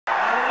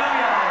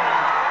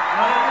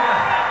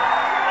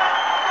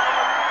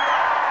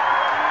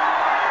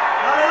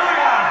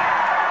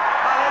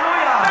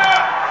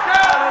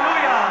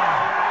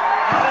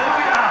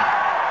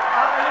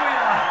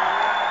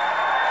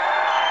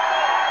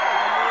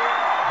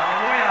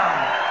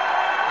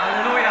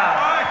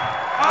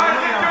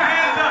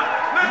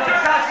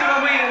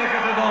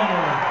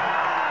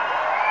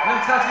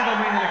Înălțați-vă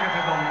mâinile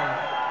către Domnul.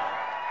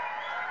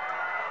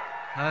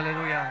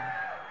 Aleluia.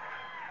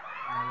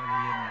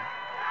 Aleluia.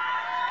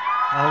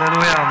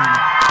 Aleluia.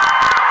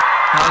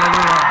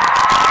 Aleluia.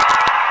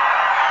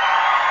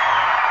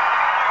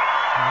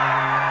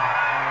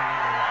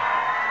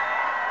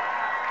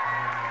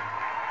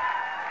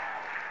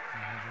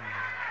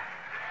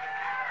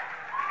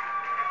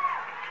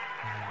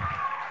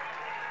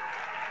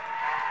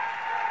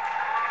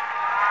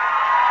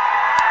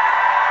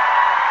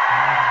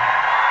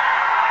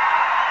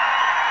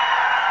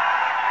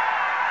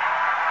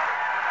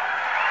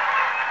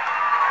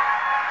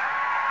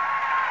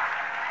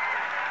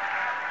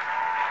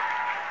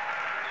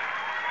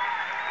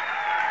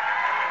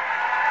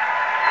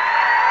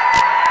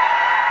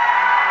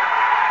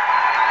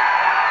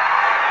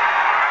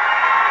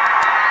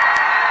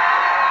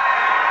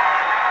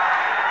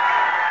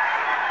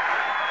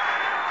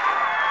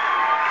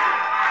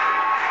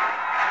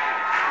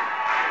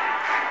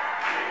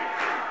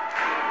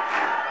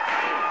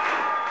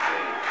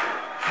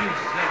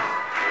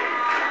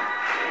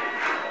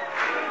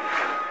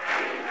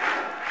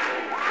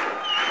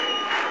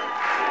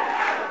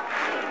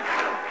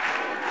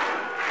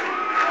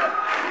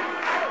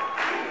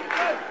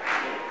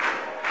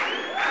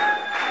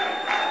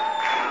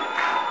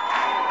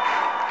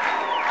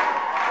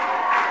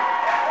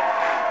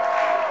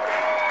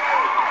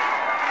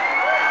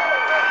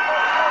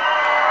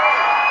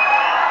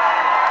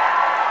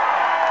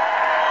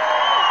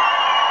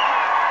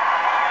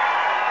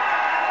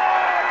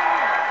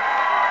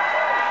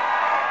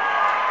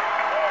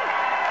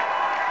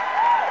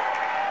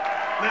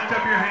 Lift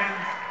up your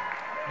hands.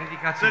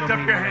 Lift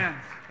up your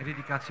hands.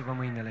 Ridicați-vă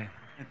mâinile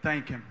And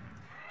thank Him.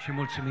 și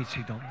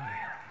mulțumiți-i Domnului.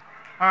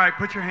 All right,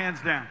 put your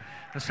hands down.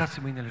 Lăsați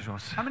mâinile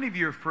jos. How many of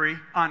you are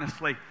free?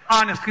 Honestly. Câți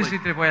Honestly.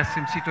 dintre voi ați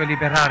simțit o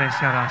eliberare în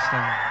seara asta?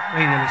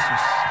 Mâinile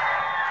sus.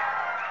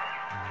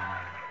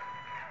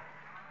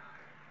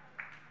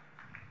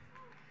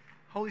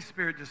 Holy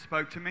Spirit just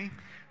spoke to me.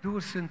 Duhul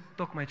Sfânt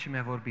tocmai ce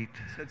mi-a vorbit.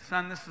 Said,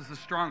 son, this is a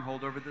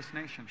stronghold over this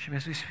nation. Și mi-a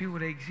zis,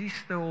 fiule,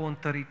 există o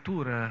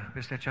întăritură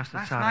peste această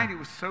Last țară. night it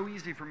was so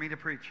easy for me to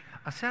preach.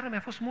 Aseară mi-a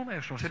fost mult mai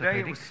ușor să Today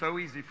it predic. was so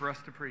easy for us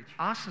to preach.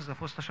 Astăzi a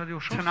fost așa de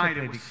ușor să Tonight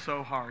it was predic.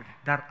 so hard.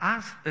 Dar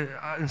azi,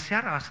 în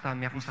seara asta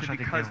mi-a He fost said, așa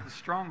de because greu. the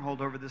stronghold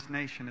over this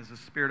nation is a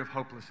spirit of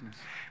hopelessness.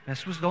 Mi-a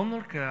spus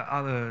Domnul că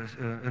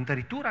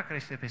întăritura care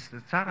este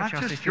peste țara Not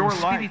aceasta just este un your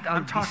life. spirit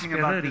al I'm talking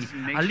about disperării, this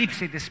nation. al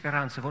lipsei de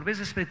speranță. Vorbesc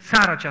despre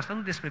țara aceasta,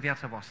 nu despre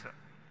viața voastră.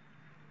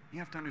 You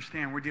have to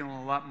understand we're dealing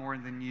with a lot more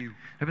than you.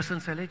 Trebuie să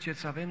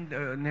înțelegeți,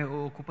 ne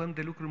ocupăm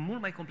de lucruri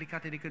mult mai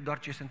complicate decât doar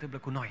ce se întâmplă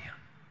cu noi.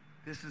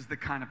 This is the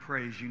kind of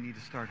praise you need to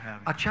start having.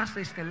 Aceasta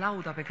este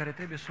lauda pe care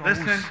trebuie să o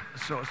Listen,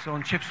 auzi, să o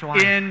începi să o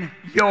ai. In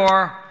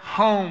your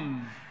home,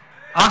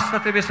 Asta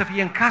trebuie să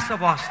fie în casa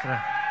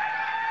voastră,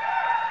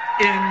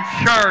 in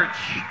church.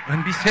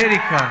 în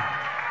biserică.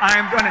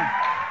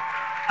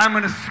 I'm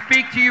going to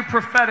speak to you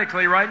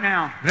prophetically right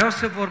now. Vreau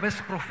să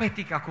vorbesc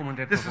profetic acum în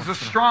dreptul This is a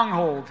vostru.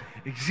 stronghold.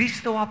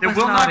 Există o It will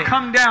not apăsare,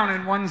 come down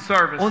in one o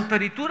service.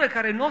 întăritură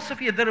care nu o să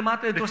fie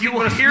dărâmată într-o If you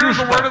will singură hear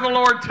the word of slujbă. the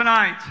Lord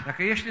tonight,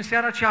 Dacă ești în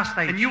seara aceasta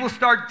and aici you will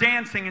start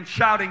dancing and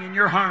shouting in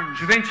your homes,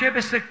 și vei începe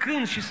să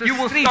cânti și să You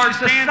will strigi start și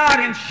să dancing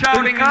sari and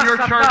shouting în in your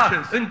casa ta,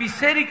 churches. în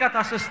biserica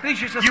ta, să strigi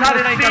și să you sari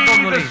will înaintea see the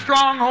Domnului.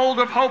 stronghold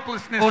of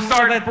hopelessness O să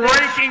start vedeți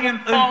breaking and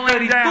cum falling down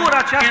întăritura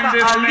in aceasta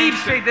this a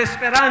lipsei nation. de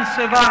speranță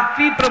va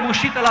fi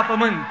prăbușită la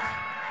pământ.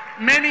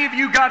 Many of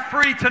you got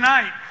free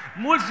tonight,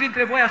 Mulți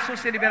dintre voi ați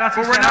fost eliberați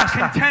în but we're seara not asta.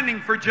 contending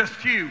for just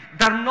you.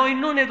 Dar noi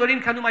nu ne dorim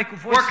ca numai cu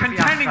voi We're să fie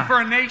contending asta. for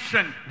a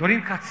nation.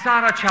 Dorim ca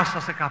țara aceasta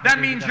să capete That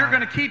means you're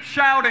going eliberare. to keep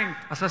shouting.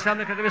 Asta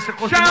înseamnă că trebuie să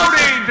continuați să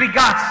Shouting!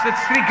 strigați, să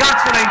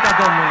strigați înaintea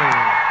Domnului.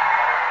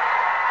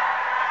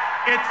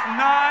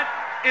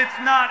 It's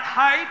not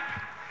hype.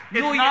 It's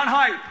Nu not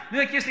hype.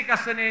 nu e chestie ca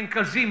să ne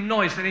încălzim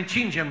noi, să ne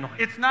încingem noi.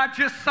 It's not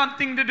just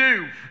something to do.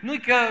 Nu e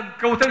că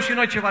căutăm și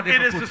noi ceva de It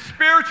is a făcut,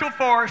 spiritual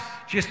force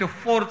ci este o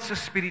forță that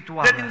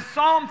spirituală. in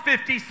Psalm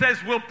 50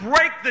 says will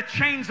break the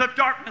chains of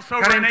darkness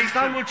over Care a în nation.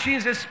 Psalmul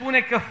 50 spune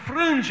că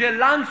frânge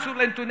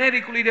lanțurile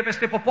întunericului de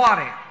peste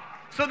popoare.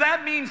 So that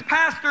means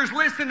pastors,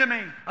 listen to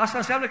me. Asta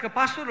înseamnă că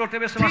pastorilor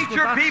trebuie să mă Teach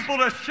your ascultați. people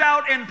to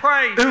shout and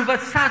praise.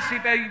 Învățați-i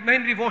pe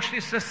membrii voștri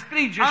să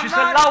strige și I'm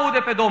să not- laude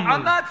pe I'm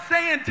Domnul. not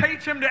saying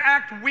teach them to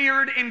act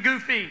weird and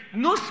goofy.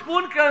 Nu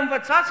spun că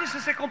învățați-i să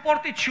se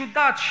comporte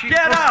ciudat și Get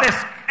up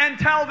prostesc. and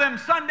tell them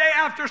Sunday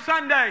after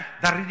Sunday.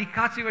 Dar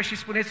ridicați-vă și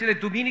spuneți-le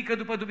duminică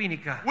după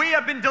duminică. We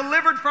have been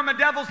delivered from a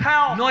devil's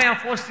hell. Noi am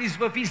fost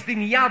izbăviți din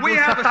iadul We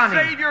have a satanic.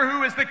 Savior who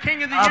is the King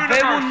of the Avem un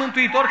universe.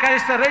 mântuitor care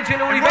este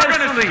regele And we're going to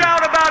universului.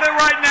 shout about it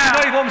right now.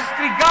 Noi vom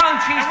striga în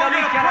cinstea And we're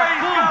lui gonna chiar praise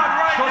acum God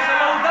right și o să now.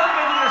 lăudăm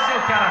pe Dumnezeu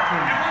chiar acum.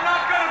 And we're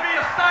not going to be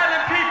a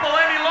silent people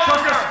any Și o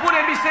să longer.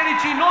 spunem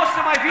bisericii, nu o să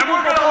mai fim And un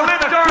we're going to popor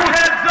lift our tăcut,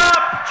 heads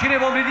up. ci ne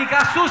vom ridica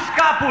sus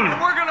capul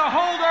We're going to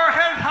hold our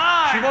heads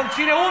și high. vom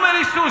ține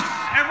umerii sus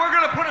And we're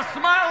going to put a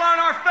smile on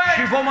our și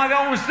face. vom avea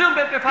un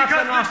zâmbet pe fața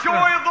Because the noastră.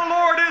 joy of the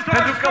Lord is our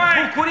Pentru că strength.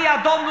 bucuria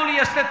Domnului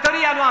este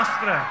tăria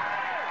noastră.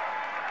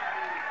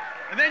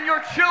 And then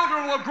your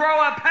children will grow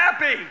up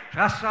happy. Și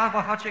asta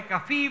va face ca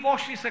fiii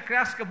voștri să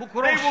crească They will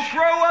bucuroși,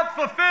 grow up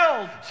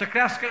fulfilled. să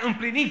crească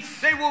împliniți,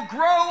 They will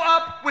grow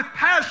up with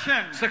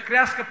passion. să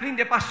crească plini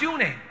de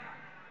pasiune.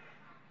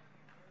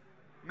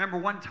 Remember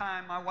one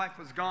time my wife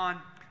was gone.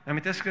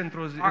 Amintesc că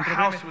într-o Our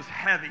vreme house was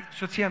heavy.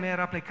 soția mea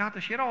era plecată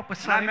și era o And I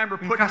apăsare remember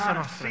în putting casa on a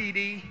noastră. CD.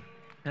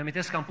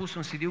 Amintesc că am pus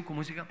un CD cu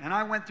muzică And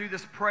I went through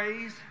this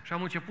praise. și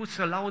am început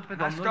să laud pe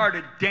And I Domnul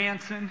started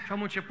dancing. și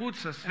am început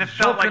să And it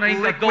felt joc like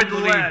înaintea liquid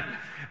Domnului. lead.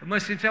 Mă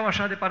simțeam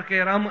așa de parcă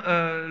eram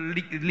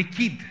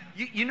lichid.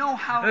 You know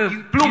how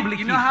plumb you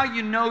lichid. know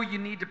how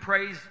you need to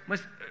praise?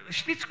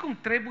 Știți cum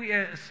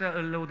trebuie să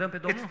îl lăudăm pe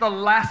It's Domnul? the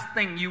last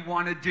thing you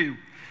want to do.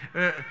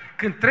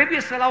 Când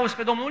trebuie să lauzi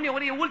pe Domnul,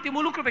 uneori e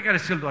ultimul lucru pe care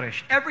ți-l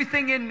dorești.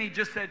 Everything in me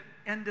just said,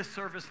 end this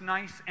service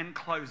nice and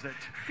close it.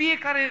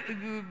 Fiecare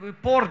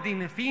por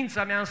din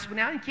ființa mea îmi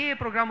spunea, încheie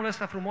programul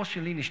ăsta frumos și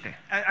în liniște.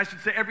 I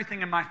should say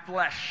everything in my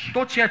flesh.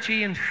 Tot ceea ce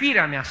e în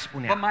firea mea But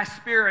spunea. my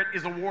spirit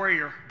is a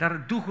warrior. Dar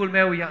Duhul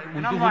meu e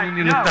un And I'm Duh like,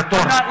 unui no, luptător.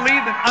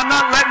 I'm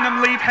not letting them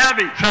leave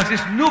heavy. Și am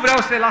zis, nu vreau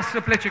să-i las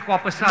să plece cu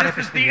apăsare This is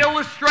peste the mine.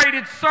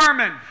 illustrated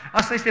sermon.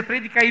 Asta este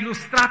predica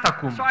ilustrată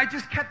acum. So I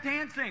just kept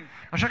dancing.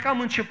 Așa că am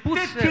început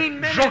 15 să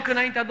minutes. joc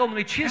înaintea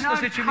Domnului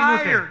 15 And I'm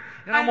minute. tired.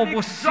 Eram I'm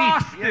obosit,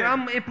 exhausted.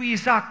 eram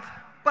epuizat.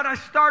 But I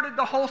started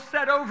the whole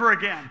set over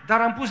again.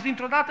 Dar am pus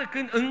dintr-o dată,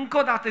 încă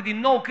o dată, din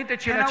nou,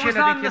 cântecele And I was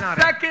acelea on de the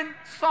chinare. second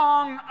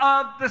song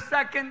of the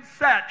second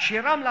set. Și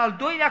eram la al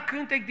doilea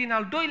cântec din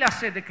al doilea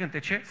set de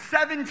cântece.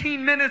 17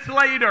 minutes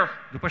later,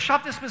 După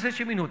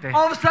 17 minute,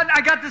 all of a sudden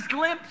I got this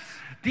glimpse.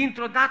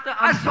 dintr-o dată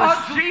I am saw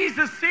văzut,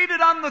 Jesus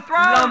seated on the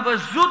l-am throne.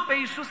 văzut pe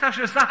Iisus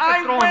așezat pe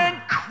I tron. went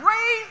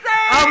crazy.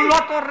 Am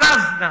luat o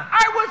raznă.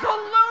 I was a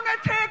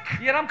lunatic.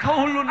 Eram ca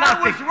un I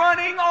lunatic. was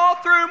running all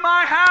through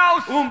my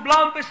house,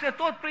 Umblam peste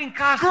tot prin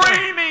casă.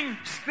 screaming,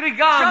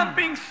 Strigam.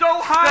 jumping so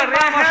high, my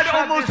Săream head așa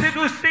almost de hit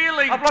the sus.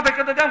 ceiling. Aproape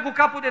că dădeam cu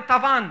capul de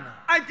tavan.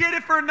 I did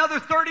it for another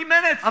 30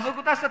 minutes. Am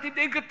făcut asta timp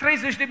de încă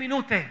 30 de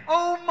minute.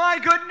 Oh my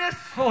goodness.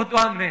 O,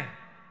 Doamne!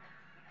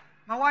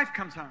 My wife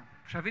comes home.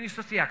 Și a venit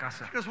soția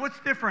acasă. She goes,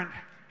 what's different?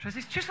 Și a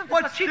zis, ce s-a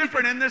întâmplat? What's Ce-i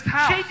different in diferit? this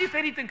house? Ce-i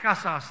diferit în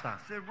casa asta?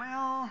 I said,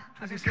 well, I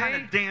was zis, kind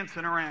 "Hey." of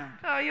dancing around.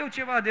 Da, eu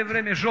ceva de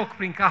vreme joc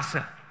prin casă.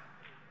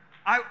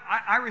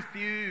 I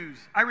refuse.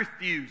 I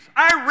refuse.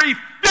 I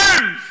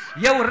refuse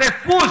Eu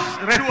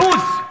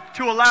refuz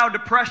to allow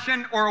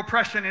depression or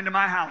oppression into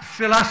my house.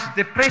 să las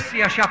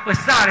depresia și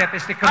apăsarea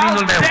peste I'll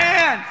căminul meu.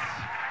 dance.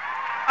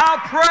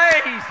 I'll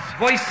praise.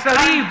 Voi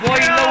sări, voi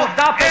Until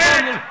lăuda pe it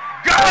Domnul.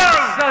 goes. Voi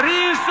sări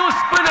în sus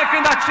până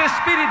când acest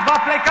spirit va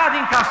pleca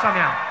din casa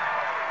mea.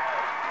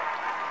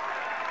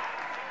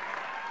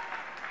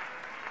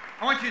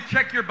 I want you to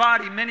check your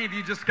body. Many of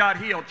you just got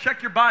healed. Check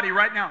your body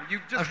right now. You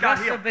Aș just vrea got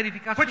să healed.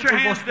 verificați Put your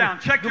trupul hands vostru. down.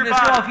 Check your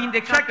Dumnezeu a body.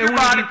 vindecat Check pe your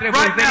unii body dintre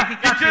voi. right now. You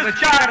Verificați-vă just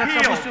cei got care ați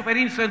avut healed.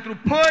 suferință în trup.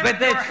 Put your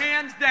Vedeți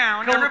hands down.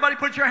 că Everybody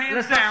put your hands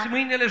lăsați down.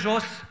 mâinile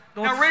jos.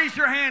 Now Toți. raise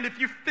your hand if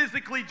you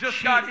physically just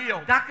Și got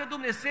healed. dacă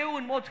Dumnezeu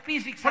în mod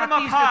fizic s-a Put 'em up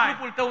atins de high.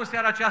 trupul tău în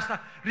seara aceasta,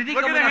 ridică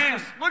Look at mâna the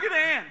hands. sus. Look at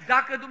the hands.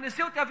 Dacă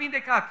Dumnezeu te-a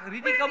vindecat,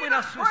 ridică We need mâna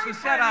to sus pray în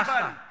for seara asta.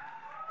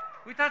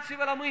 anybody.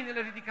 Uitați-vă la mâinile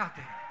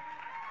ridicate.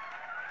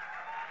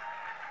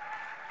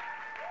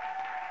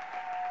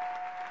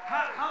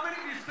 How many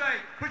of you say,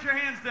 put your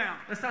hands down?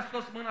 Lăsați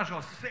toți mâna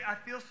jos. Say, I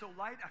feel so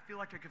light, I feel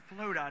like I could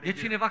float out of E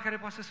here. cineva care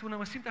poate să spună,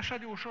 mă simt așa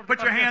de ușor,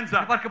 Put your hands up.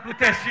 de parcă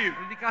plutesc. If that's you.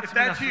 Ridicați If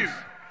mâna that's you. sus.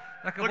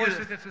 Dacă Look voi at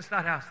this. sunteți în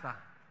starea asta.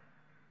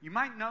 You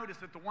might notice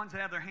that the ones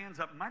that have their hands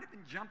up might have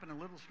been jumping a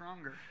little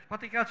stronger.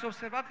 Poate că ați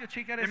observat că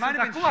cei care They sunt might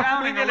have been acum cu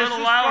shouting a mâinile little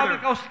sus, probabil louder.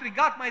 că au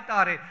strigat mai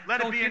tare, Let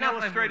s-au it be an închinat mai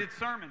illustrated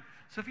mult. sermon.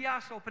 Să fie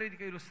asta o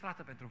predică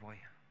ilustrată pentru voi.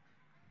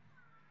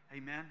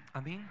 Amen.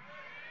 Amin?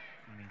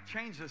 Amin.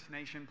 Change this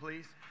nation,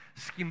 please.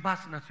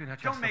 Schimbați națiunea Don't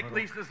aceasta, make vă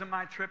rog. Lisa's and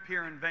my trip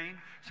here in vain.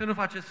 Să nu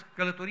faceți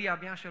călătoria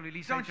mea și a lui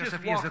Lisa Don't aici să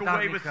just fie walk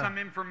away with zădarnică. some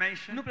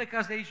information, Nu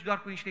plecați de aici doar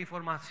cu niște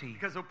informații.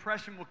 because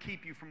oppression will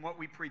keep you from what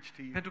we preach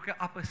to you. Pentru că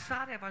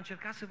apăsarea va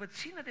încerca să vă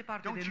țină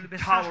departe Don't de you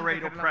mesajul pe tolerate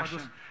care l-am adus.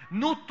 oppression.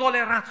 Nu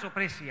tolerați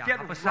opresia, Get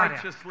apăsarea.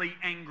 righteously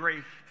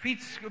angry.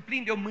 Fiți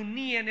plini de o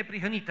mânie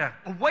neprihănită.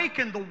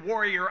 Awaken the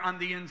warrior on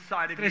the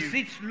inside of you.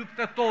 Treziți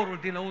luptătorul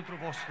dinăuntru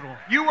vostru.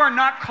 You are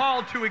not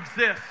called to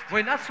exist.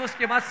 Voi n-ați fost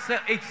chemați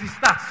să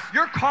existați.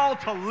 You're called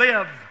to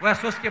live. Voi ați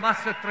fost chemați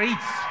să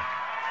trăiți.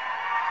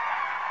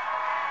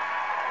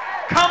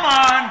 Come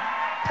on,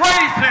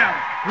 praise Him.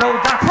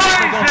 Lăudați pe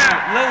Praise Domnul! Him!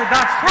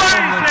 Lăudați pe Praise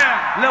Domnul!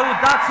 Him!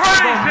 Lăudați pe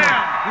Praise Domnul!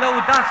 Him!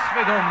 Lăudați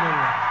pe Domnul!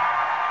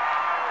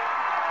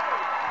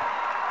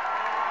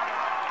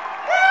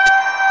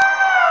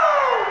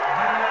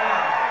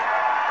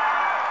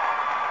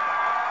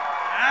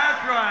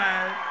 That's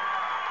right.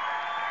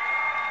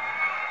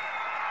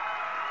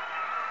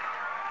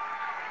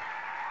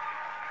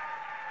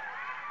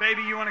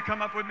 Baby, you want to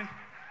come up with me?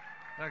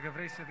 Dacă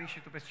vrei să vii și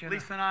tu pe scenă.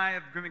 Lisa and I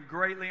have been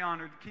greatly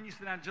honored. Can you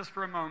sit down just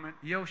for a moment?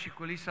 Eu și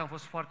cu Lisa am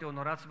fost foarte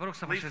onorați. Vă rog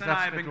să vă Lisa and I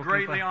așezați have pentru been o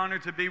greatly clipă.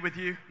 honored to be with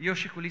you. Eu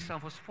și cu Lisa am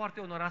fost foarte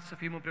onorați să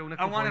fim împreună I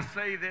cu want to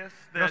voi. say this,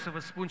 Vreau that să vă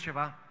spun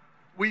ceva.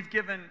 we've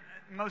given,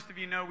 most of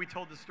you know, we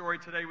told the story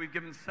today, we've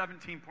given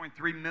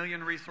 17.3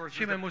 million resources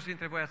Cei mai mulți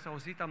dintre voi ați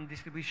auzit, am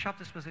distribuit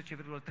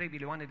 17,3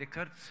 milioane de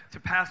cărți to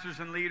pastors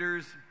and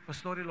leaders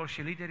păstorilor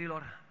și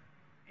liderilor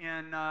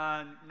in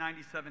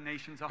 97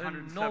 nations, în 107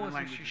 languages.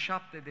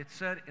 97 de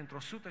țări, într-o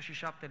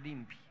 107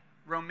 limbi.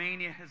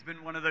 Romania has been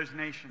one of those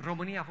nations.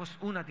 România a fost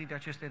una dintre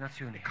aceste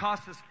națiuni. It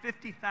costs us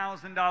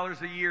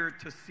 $50,000 a year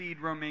to seed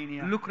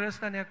Romania. Lucrul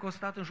ăsta ne-a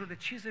costat în jur de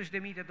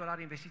 $50,000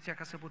 investiția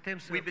ca să putem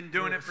să We've been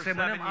doing it for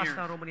semănăm 7 asta years.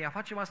 în România.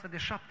 Facem asta de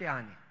 7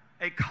 ani.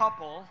 A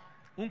couple,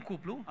 Un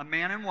cuplu, a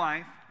man and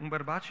wife, un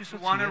bărbat și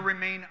who want to soție,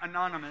 remain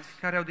anonymous,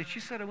 care au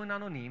decis să rămână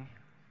anonimi,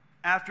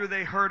 after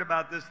they heard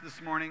about this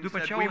morning, după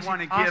said, ce au we want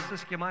auzit to give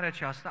astăzi chemarea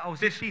aceasta, au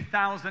zis,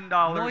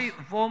 $50,000 noi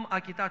vom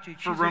achita cei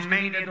for $50,000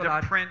 Romania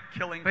to print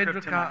Killing pentru ca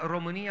Kryptonite.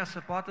 România să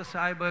poată să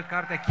aibă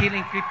cartea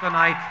Killing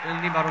Kryptonite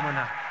în limba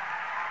română.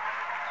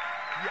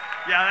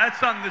 Yeah, that's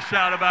something to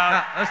shout about.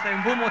 Da, ăsta e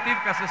un bun motiv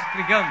ca să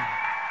strigăm.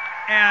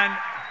 And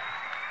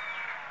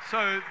so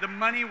the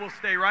money will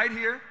stay right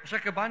here. Așa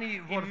că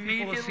banii vor fi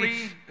folosiți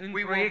Immediately în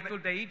we proiectul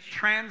will de aici,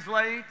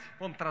 translate,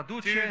 vom do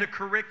traduce, the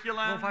vom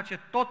curriculum. face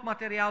tot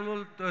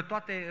materialul,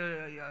 toate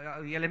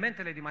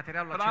elementele din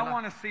materialul But I acela.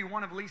 want to see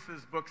one of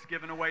Lisa's books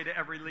given away to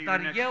every leader Dar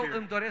next eu year.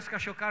 îmi doresc ca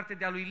și o carte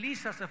de a lui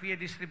Lisa să fie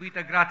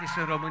distribuită gratis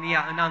în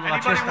România în anul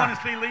Anybody want to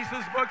acesta. see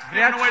Lisa's books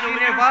Vrea given away to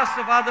leaders? cineva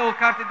să vadă o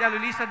carte de a lui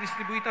Lisa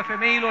distribuită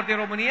femeilor din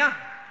România?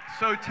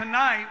 So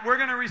tonight we're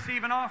going to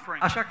receive an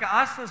offering Așa că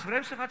astăzi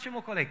vrem să facem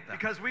o colectă.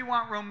 because we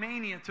want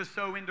Romania to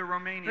sow into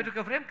Romania. Pentru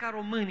că vrem ca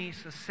românii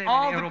să semene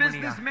All în the România.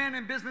 businessmen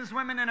and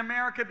businesswomen in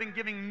America have been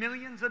giving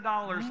millions of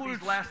dollars these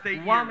Mulți last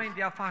 8 oameni years.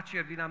 de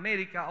afaceri din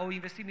America au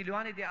investit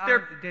milioane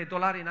They're- de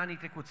dolari în anii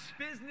trecuți.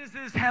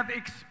 Businesses have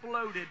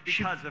exploded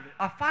Și because of it.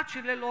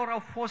 afacerile lor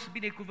au fost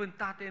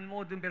binecuvântate în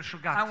mod I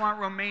îmbelșugat. want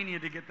Romania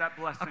to get that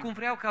blessing. Acum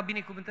vreau ca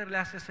binecuvântările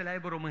astea să le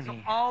aibă So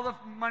românii. all the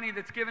money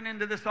that's given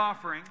into this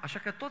offering, Așa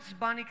că toți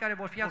banii care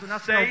vor fi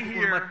adunați stay la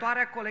here.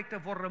 următoarea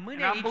colectă vor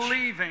rămâne and I'm aici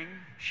believing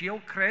și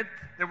eu cred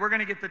that we're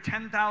going to get the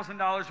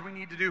 $10,000 we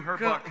need to do her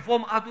că book.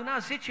 vom aduna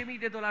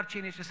 $10,000 ce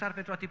e necesar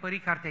pentru a tipări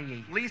cartea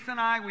ei. Lisa and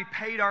I, we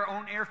paid our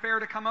own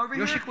airfare to come over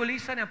Eu și here. cu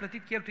Lisa ne-am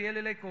plătit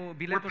cheltuielile cu We're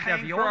biletul de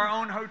paying for our avion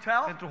own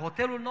hotel. pentru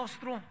hotelul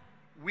nostru.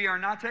 We are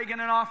not taking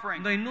an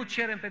offering. Noi nu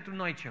cerem pentru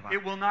noi ceva.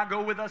 It will not go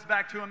with us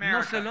back to Nu o să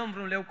America. luăm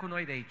vreun leu cu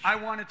noi de aici. I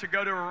want it to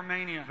go to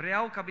Romania.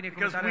 Vreau ca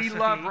binecuvântarea Because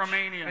să we fie love aici,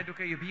 Romania. pentru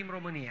că iubim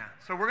România.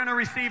 So we're going to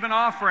receive an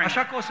offering.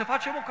 Așa că o să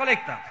facem o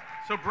colectă.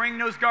 So bring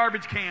those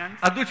garbage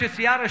cans.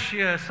 Aduceți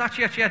iarăși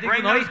sacii aceia de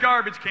Bring gunoi. those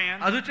garbage cans.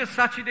 Aduceți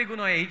sacii de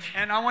gunoi aici.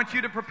 And I want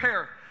you to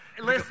prepare.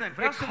 Listen,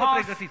 vreau it să vă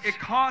pregătiți.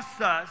 costs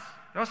us.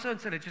 Vreau să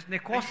înțelegeți, ne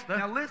Now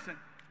costă, listen,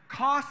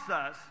 costs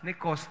us ne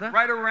costă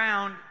right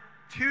around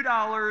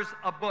 $2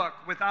 a book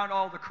without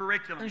all the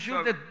curriculum. în So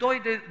jur de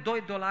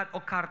 $2 o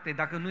carte,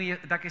 dacă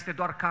este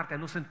doar cartea,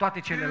 nu sunt toate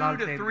 $2 to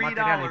celelalte $3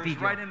 materiale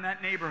video. right in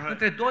that neighborhood.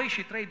 Între 2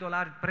 și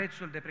 $3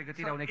 prețul de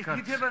pregătire a So unei if you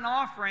cărți. give an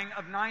offering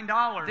of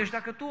 $9, Deci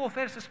dacă tu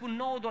oferi, să spun,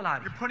 $9,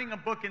 you're putting a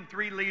book in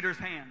 3 leaders'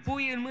 hands.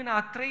 pui în mâna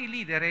a 3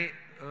 lidere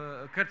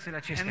cărțile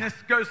And acestea.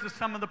 this goes to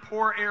some of the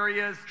poor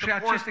areas, Și the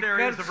poorest aceste areas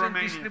cărți of sunt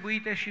Romania.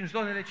 distribuite și în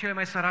zonele cele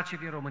mai sărace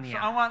din So România.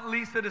 I want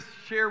Lisa to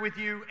share with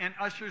you, and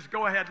ushers,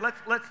 go ahead.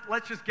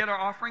 Let's just get our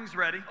offerings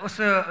ready. O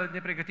să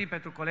ne pregătim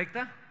pentru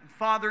colectă.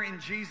 Father, in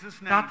Jesus'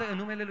 name, Tată, în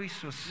numele lui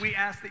Isus, we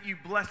ask that you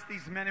bless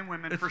these men and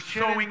women for îți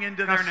sowing cerem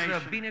into ca their să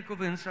nation.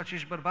 binecuvânți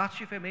acești bărbați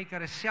și femei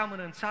care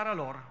seamănă în țara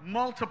lor,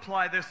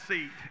 Multiply this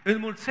seed.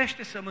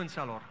 înmulțește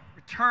sămânța lor,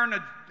 Return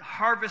a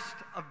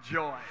harvest of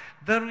joy.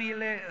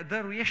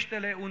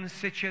 dăruiește-le un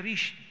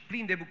seceriș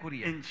plin de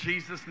bucurie. In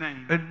Jesus'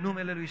 name. În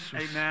numele lui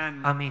Isus.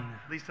 Amen. Amin.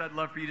 Lisa, I'd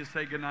love for you to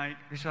say goodnight.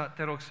 Lisa,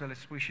 te rog să le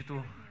spui și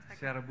tu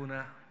seară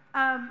bună.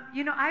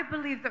 You know, I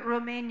believe that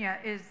Romania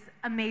is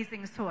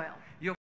amazing soil.